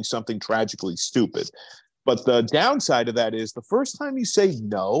you doing something tragically stupid. But the downside of that is the first time you say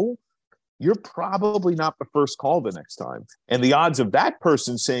no, you're probably not the first call the next time. And the odds of that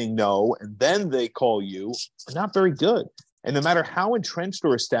person saying no and then they call you are not very good. And no matter how entrenched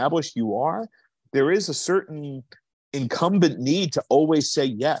or established you are, there is a certain incumbent need to always say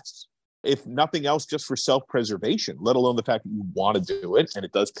yes, if nothing else, just for self-preservation, let alone the fact that you want to do it and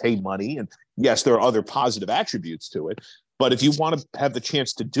it does pay money. And yes, there are other positive attributes to it. But if you want to have the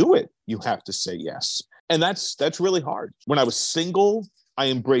chance to do it, you have to say yes. And that's really hard. When I was single, I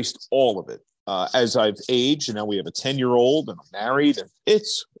embraced all of it. As I've aged, and now we have a 10-year-old, and I'm married, and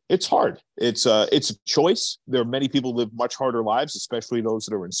it's hard. It's a choice. There are many people who live much harder lives, especially those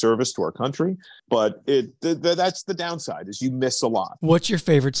that are in service to our country. But that's the downside, is you miss a lot. What's your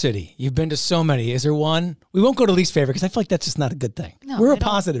favorite city? You've been to so many. Is there one? We won't go to least favorite because I feel like that's just not a good thing. No, we're a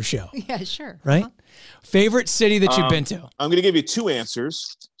positive show. Yeah, sure. Right? Favorite city that you've been to? I'm going to give you two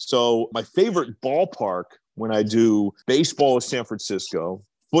answers. So my favorite ballpark when I do baseball is San Francisco.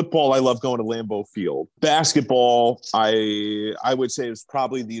 Football, I love going to Lambeau Field. Basketball, I would say it was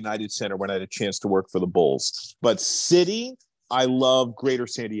probably the United Center when I had a chance to work for the Bulls. But city, I love Greater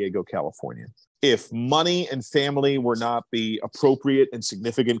San Diego, California. If money and family were not the appropriate and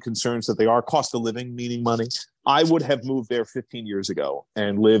significant concerns that they are, cost of living, meaning money, I would have moved there 15 years ago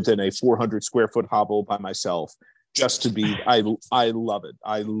and lived in a 400 square foot hovel by myself just to be, I love it.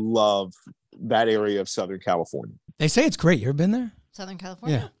 I love that area of Southern California. They say it's great. You ever been there? Southern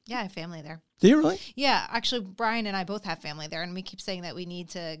California? Yeah, I have family there. Do you really? Yeah, actually, Brian and I both have family there, and we keep saying that we need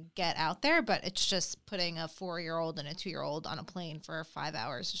to get out there, but it's just putting a 4-year-old and a 2-year-old on a plane for 5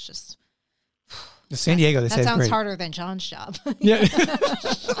 hours. It's just... The San Diego, they say that sounds great. harder than John's job. Yeah.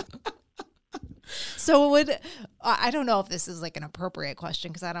 So I don't know if this is like an appropriate question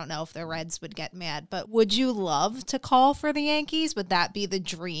because I don't know if the Reds would get mad, but would you love to call for the Yankees? Would that be the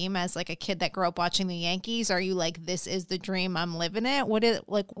dream as like a kid that grew up watching the Yankees? Are you like, this is the dream, I'm living it? What is,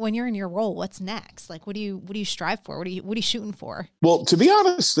 like, when you're in your role, what's next? Like, what do you strive for? What are you shooting for? Well, to be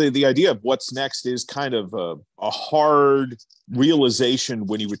honest, the idea of what's next is kind of a hard realization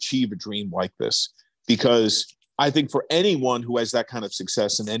when you achieve a dream like this, because I think for anyone who has that kind of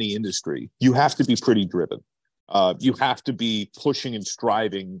success in any industry, you have to be pretty driven. You have to be pushing and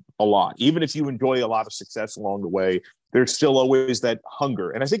striving a lot. Even if you enjoy a lot of success along the way, there's still always that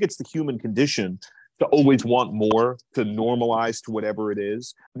hunger. And I think it's the human condition to always want more, to normalize to whatever it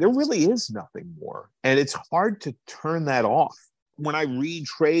is. There really is nothing more. And it's hard to turn that off. When I read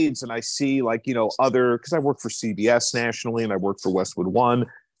trades and I see, like, other, because I work for CBS nationally and I work for Westwood One,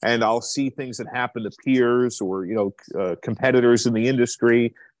 and I'll see things that happen to peers or, competitors in the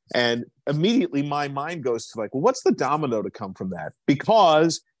industry. And immediately my mind goes to like, well, what's the domino to come from that?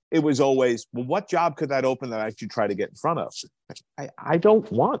 Because it was always, well, what job could that open that I should try to get in front of? I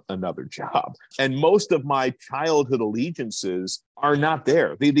don't want another job. And most of my childhood allegiances are not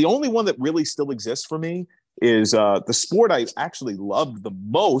there. The only one that really still exists for me is the sport I actually loved the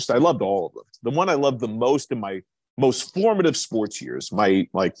most. I loved all of them. The one I loved the most in my most formative sports years, my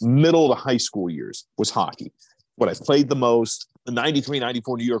middle to high school years, was hockey. What I played the most, the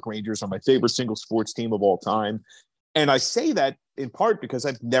 93-94 New York Rangers are my favorite single sports team of all time. And I say that in part because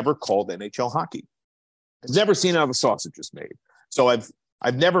I've never called NHL hockey. I've never seen how the sausage is made. So I've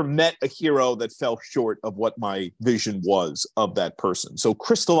never met a hero that fell short of what my vision was of that person. So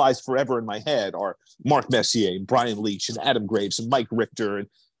crystallized forever in my head are Mark Messier and Brian Leetch and Adam Graves and Mike Richter and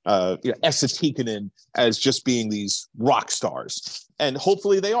Esa Tikkanen as just being these rock stars. And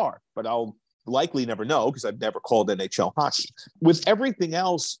hopefully they are, but I'll likely never know because I've never called NHL hockey. With everything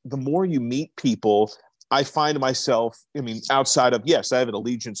else, the more you meet people, I find myself, outside of, yes, I have an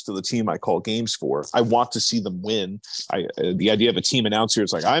allegiance to the team I call games for. I want to see them win. The idea of a team announcer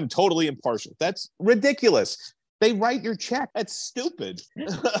is like, I'm totally impartial. That's ridiculous. They write your check. That's stupid.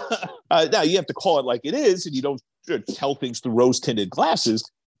 Now, you have to call it like it is, and you don't tell things through rose-tinted glasses.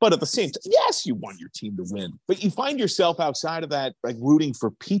 But at the same time, yes, you want your team to win. But you find yourself outside of that, like, rooting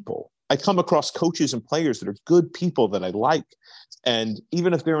for people. I come across coaches and players that are good people that I like. And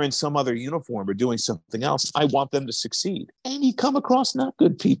even if they're in some other uniform or doing something else, I want them to succeed. And you come across not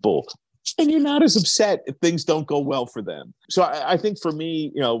good people, and you're not as upset if things don't go well for them. So I think for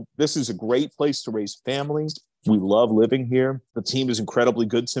me, this is a great place to raise a family. We love living here. The team is incredibly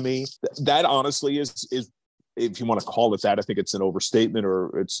good to me. That honestly is, if you want to call it that, I think it's an overstatement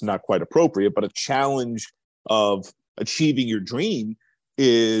or it's not quite appropriate, but a challenge of achieving your dream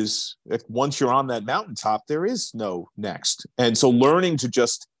is, if once you're on that mountaintop, there is no next. And so learning to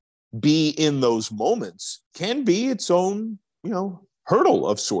just be in those moments can be its own, hurdle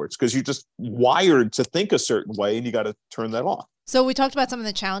of sorts, because you're just wired to think a certain way and you got to turn that off. So we talked about some of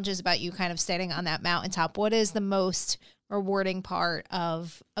the challenges about you kind of standing on that mountaintop. What is the most rewarding part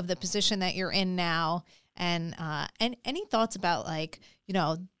of the position that you're in now? And any thoughts about, like, you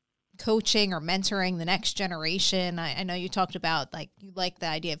know, coaching or mentoring the next generation? I know you talked about, like, you like the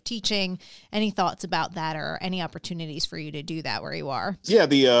idea of teaching. Any thoughts about that, or any opportunities for you to do that where you are? Yeah,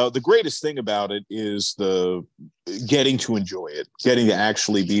 the greatest thing about it is the getting to enjoy it, getting to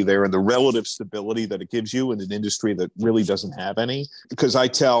actually be there, and the relative stability that it gives you in an industry that really doesn't have any. Because I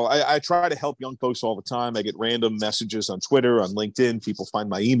try to help young folks all the time. I get random messages on Twitter, on LinkedIn. People find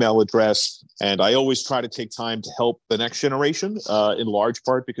my email address, and I always try to take time to help the next generation, in large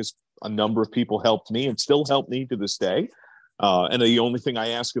part because a number of people helped me and still help me to this day. And the only thing I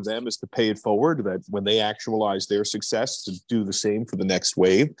ask of them is to pay it forward, that when they actualize their success, to do the same for the next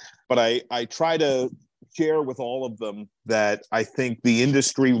wave. But I try to share with all of them that I think the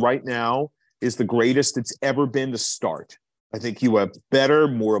industry right now is the greatest it's ever been to start. I think you have better,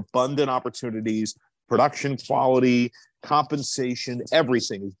 more abundant opportunities, production quality, compensation,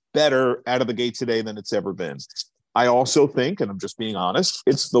 everything is better out of the gate today than it's ever been. I also think, and I'm just being honest,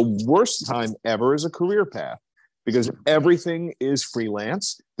 it's the worst time ever as a career path, because everything is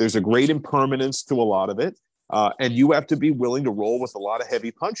freelance. There's a great impermanence to a lot of it. And you have to be willing to roll with a lot of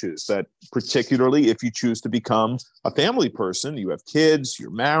heavy punches, that particularly if you choose to become a family person, you have kids, you're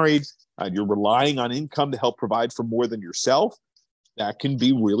married, you're relying on income to help provide for more than yourself. That can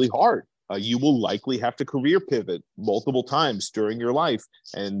be really hard. You will likely have to career pivot multiple times during your life,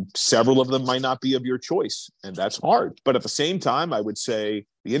 and several of them might not be of your choice. And that's hard. But at the same time, I would say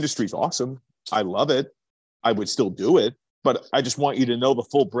the industry's awesome. I love it. I would still do it. But I just want you to know the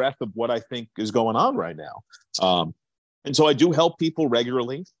full breadth of what I think is going on right now. And so I do help people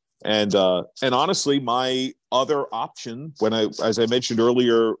regularly. And honestly, my other option, as I mentioned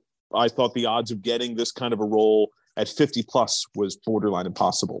earlier, I thought the odds of getting this kind of a role at 50 plus was borderline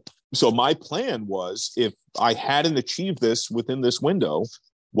impossible. So my plan was, if I hadn't achieved this within this window,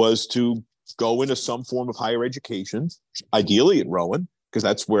 was to go into some form of higher education, ideally at Rowan, because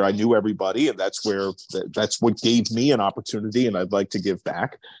that's where I knew everybody, and that's what gave me an opportunity, and I'd like to give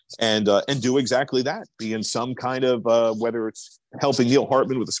back, and do exactly that. Be in some kind of whether it's helping Neil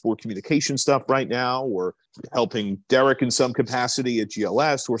Hartman with the sport communication stuff right now, or helping Derek in some capacity at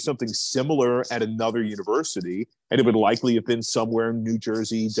GLS, or something similar at another university. And it would likely have been somewhere in New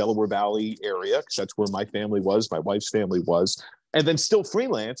Jersey, Delaware Valley area, because that's where my family was, my wife's family was, and then still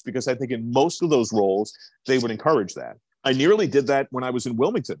freelance, because I think in most of those roles they would encourage that. I nearly did that when I was in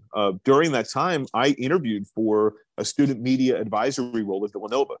Wilmington. During that time, I interviewed for a student media advisory role at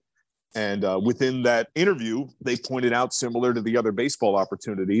Villanova. And within that interview, they pointed out, similar to the other baseball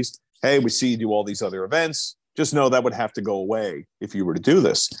opportunities, hey, we see you do all these other events. Just know that would have to go away if you were to do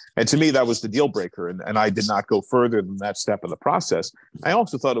this. And to me, that was the deal breaker. And I did not go further than that step in the process. I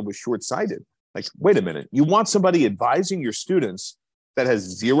also thought it was short-sighted. Like, wait a minute, you want somebody advising your students that has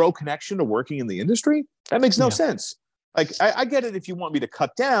zero connection to working in the industry? That makes no sense. Like, I get it if you want me to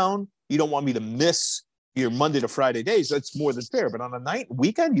cut down, you don't want me to miss your Monday to Friday days. That's more than fair. But on a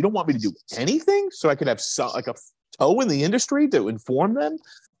weekend, you don't want me to do anything so I could have like a toe in the industry to inform them.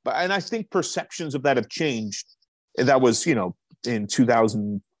 And I think perceptions of that have changed. And that was, in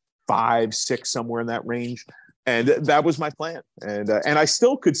 2005, 6, somewhere in that range. And that was my plan. And I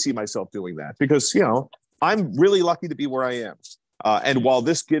still could see myself doing that because, I'm really lucky to be where I am. And while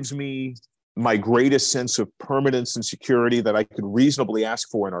this gives me my greatest sense of permanence and security that I could reasonably ask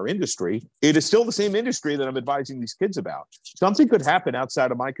for in our industry, it is still the same industry that I'm advising these kids about. Something could happen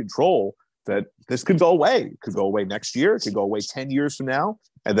outside of my control that this could go away. It could go away next year. It could go away 10 years from now.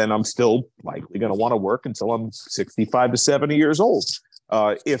 And then I'm still likely going to want to work until I'm 65 to 70 years old.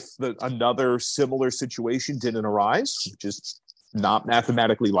 If another similar situation didn't arise, which is not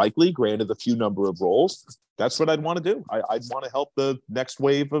mathematically likely, granted the few number of roles, that's what I'd want to do. I'd want to help the next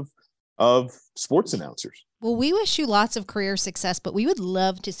wave of sports announcers. Well, we wish you lots of career success, but we would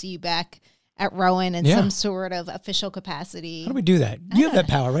love to see you back at Rowan in some sort of official capacity. How do we do that? You have that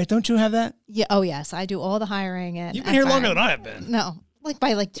power, right? Don't you have that? Yeah. Oh, yes. I do all the hiring. And you've been here longer than I have been. No,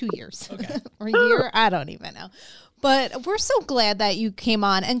 by 2 years. Okay. Or a year. I don't even know. But we're so glad that you came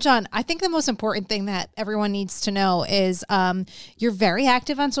on. And John, I think the most important thing that everyone needs to know is you're very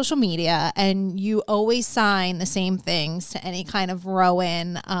active on social media and you always sign the same things to any kind of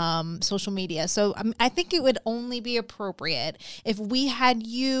Rowan social media. So I think it would only be appropriate if we had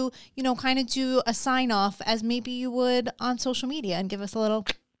you, kind of do a sign off as maybe you would on social media and give us a little,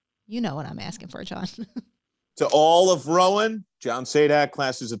 what I'm asking for, John. To all of Rowan, John Sadak,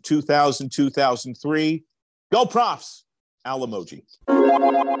 classes of 2000, 2003, go Profs. Owl emoji.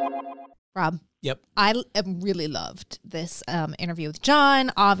 Rob. Yep. I really loved this interview with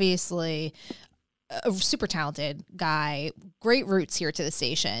John. Obviously, a super talented guy, great roots here to the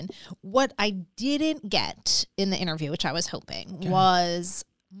station. What I didn't get in the interview, which I was hoping, was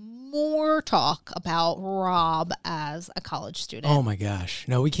more talk about Rob as a college student. Oh my gosh.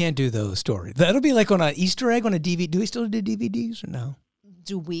 No, we can't do those stories. That'll be like on an Easter egg on a DVD. Do we still do DVDs or no?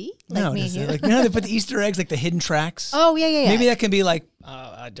 Do we? No, me and you? like, they put the Easter eggs, like the hidden tracks. Oh, yeah. Maybe that can be like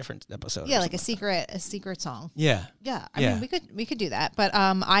a different episode. Yeah, like a secret song. Yeah. Yeah. I mean, we could do that. But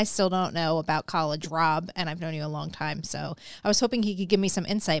I still don't know about college Rob, and I've known you a long time. So I was hoping he could give me some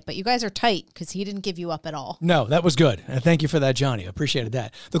insight, but you guys are tight because he didn't give you up at all. No, that was good. And thank you for that, Johnny. I appreciated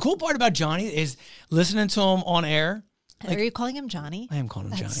that. The cool part about Johnny is listening to him on air. Are you calling him Johnny? I am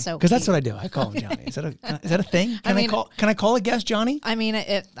calling him Johnny. So because that's what I do. I call him Johnny. Is that a thing? Can I call a guest Johnny? I mean,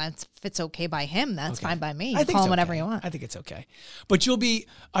 if it's okay by him, that's fine by me. You I think call him it's whatever okay. you want. I think it's okay. But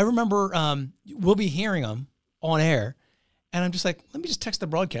I remember we'll be hearing him on air, and I'm just like, let me just text the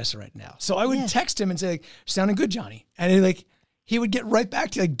broadcaster right now. So I would text him and say, like, sounding good, Johnny. And he would get right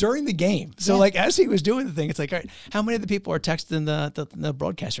back to during the game. So like as he was doing the thing, it's like, all right, how many of the people are texting the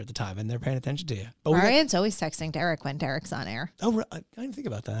broadcaster at the time and they're paying attention to you? But Brian's always texting Derek when Derek's on air. Oh, I didn't think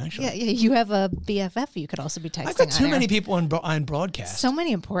about that actually. Yeah, you have a BFF you could also be texting. I've got too on many air. people on broadcast. So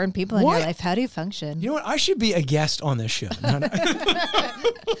many important people in your life. How do you function? You know what? I should be a guest on this show. No.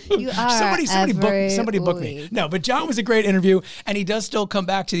 You are. Somebody book me. No, but John was a great interview, and he does still come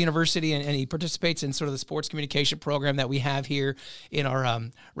back to the university, and he participates in sort of the sports communication program that we have here in our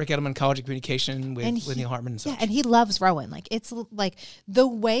Rick Edelman College of Communication with Neil Hartman and such. Yeah, and he loves Rowan. Like, it's like the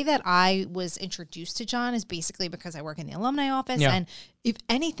way that I was introduced to John is basically because I work in the alumni office, and if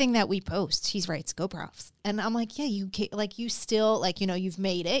anything that we post, he writes "Go Profs," and I'm like, yeah, you still you've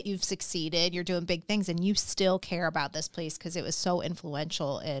made it, you've succeeded, you're doing big things, and you still care about this place because it was so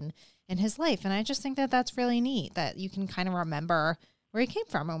influential in his life, and I just think that that's really neat that you can kind of remember where he came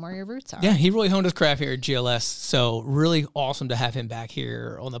from and where your roots are. Yeah, he really honed his craft here at GLS. So really awesome to have him back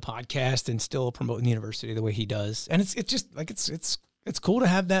here on the podcast and still promoting the university the way he does. And it's just like it's cool to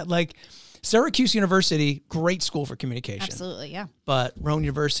have that. Like Syracuse University, great school for communication. Absolutely, yeah. But Rowan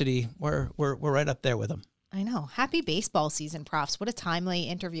University, we're right up there with them. I know. Happy baseball season, Profs. What a timely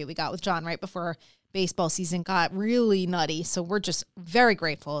interview we got with John right before baseball season got really nutty. So we're just very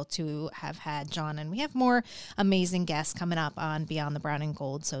grateful to have had John. And we have more amazing guests coming up on Beyond the Brown and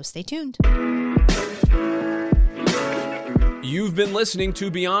Gold. So stay tuned. You've been listening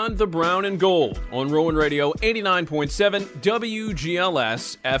to Beyond the Brown and Gold on Rowan Radio 89.7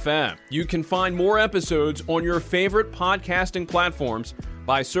 WGLS FM. You can find more episodes on your favorite podcasting platforms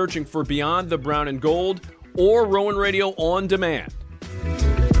by searching for Beyond the Brown and Gold or Rowan Radio On Demand.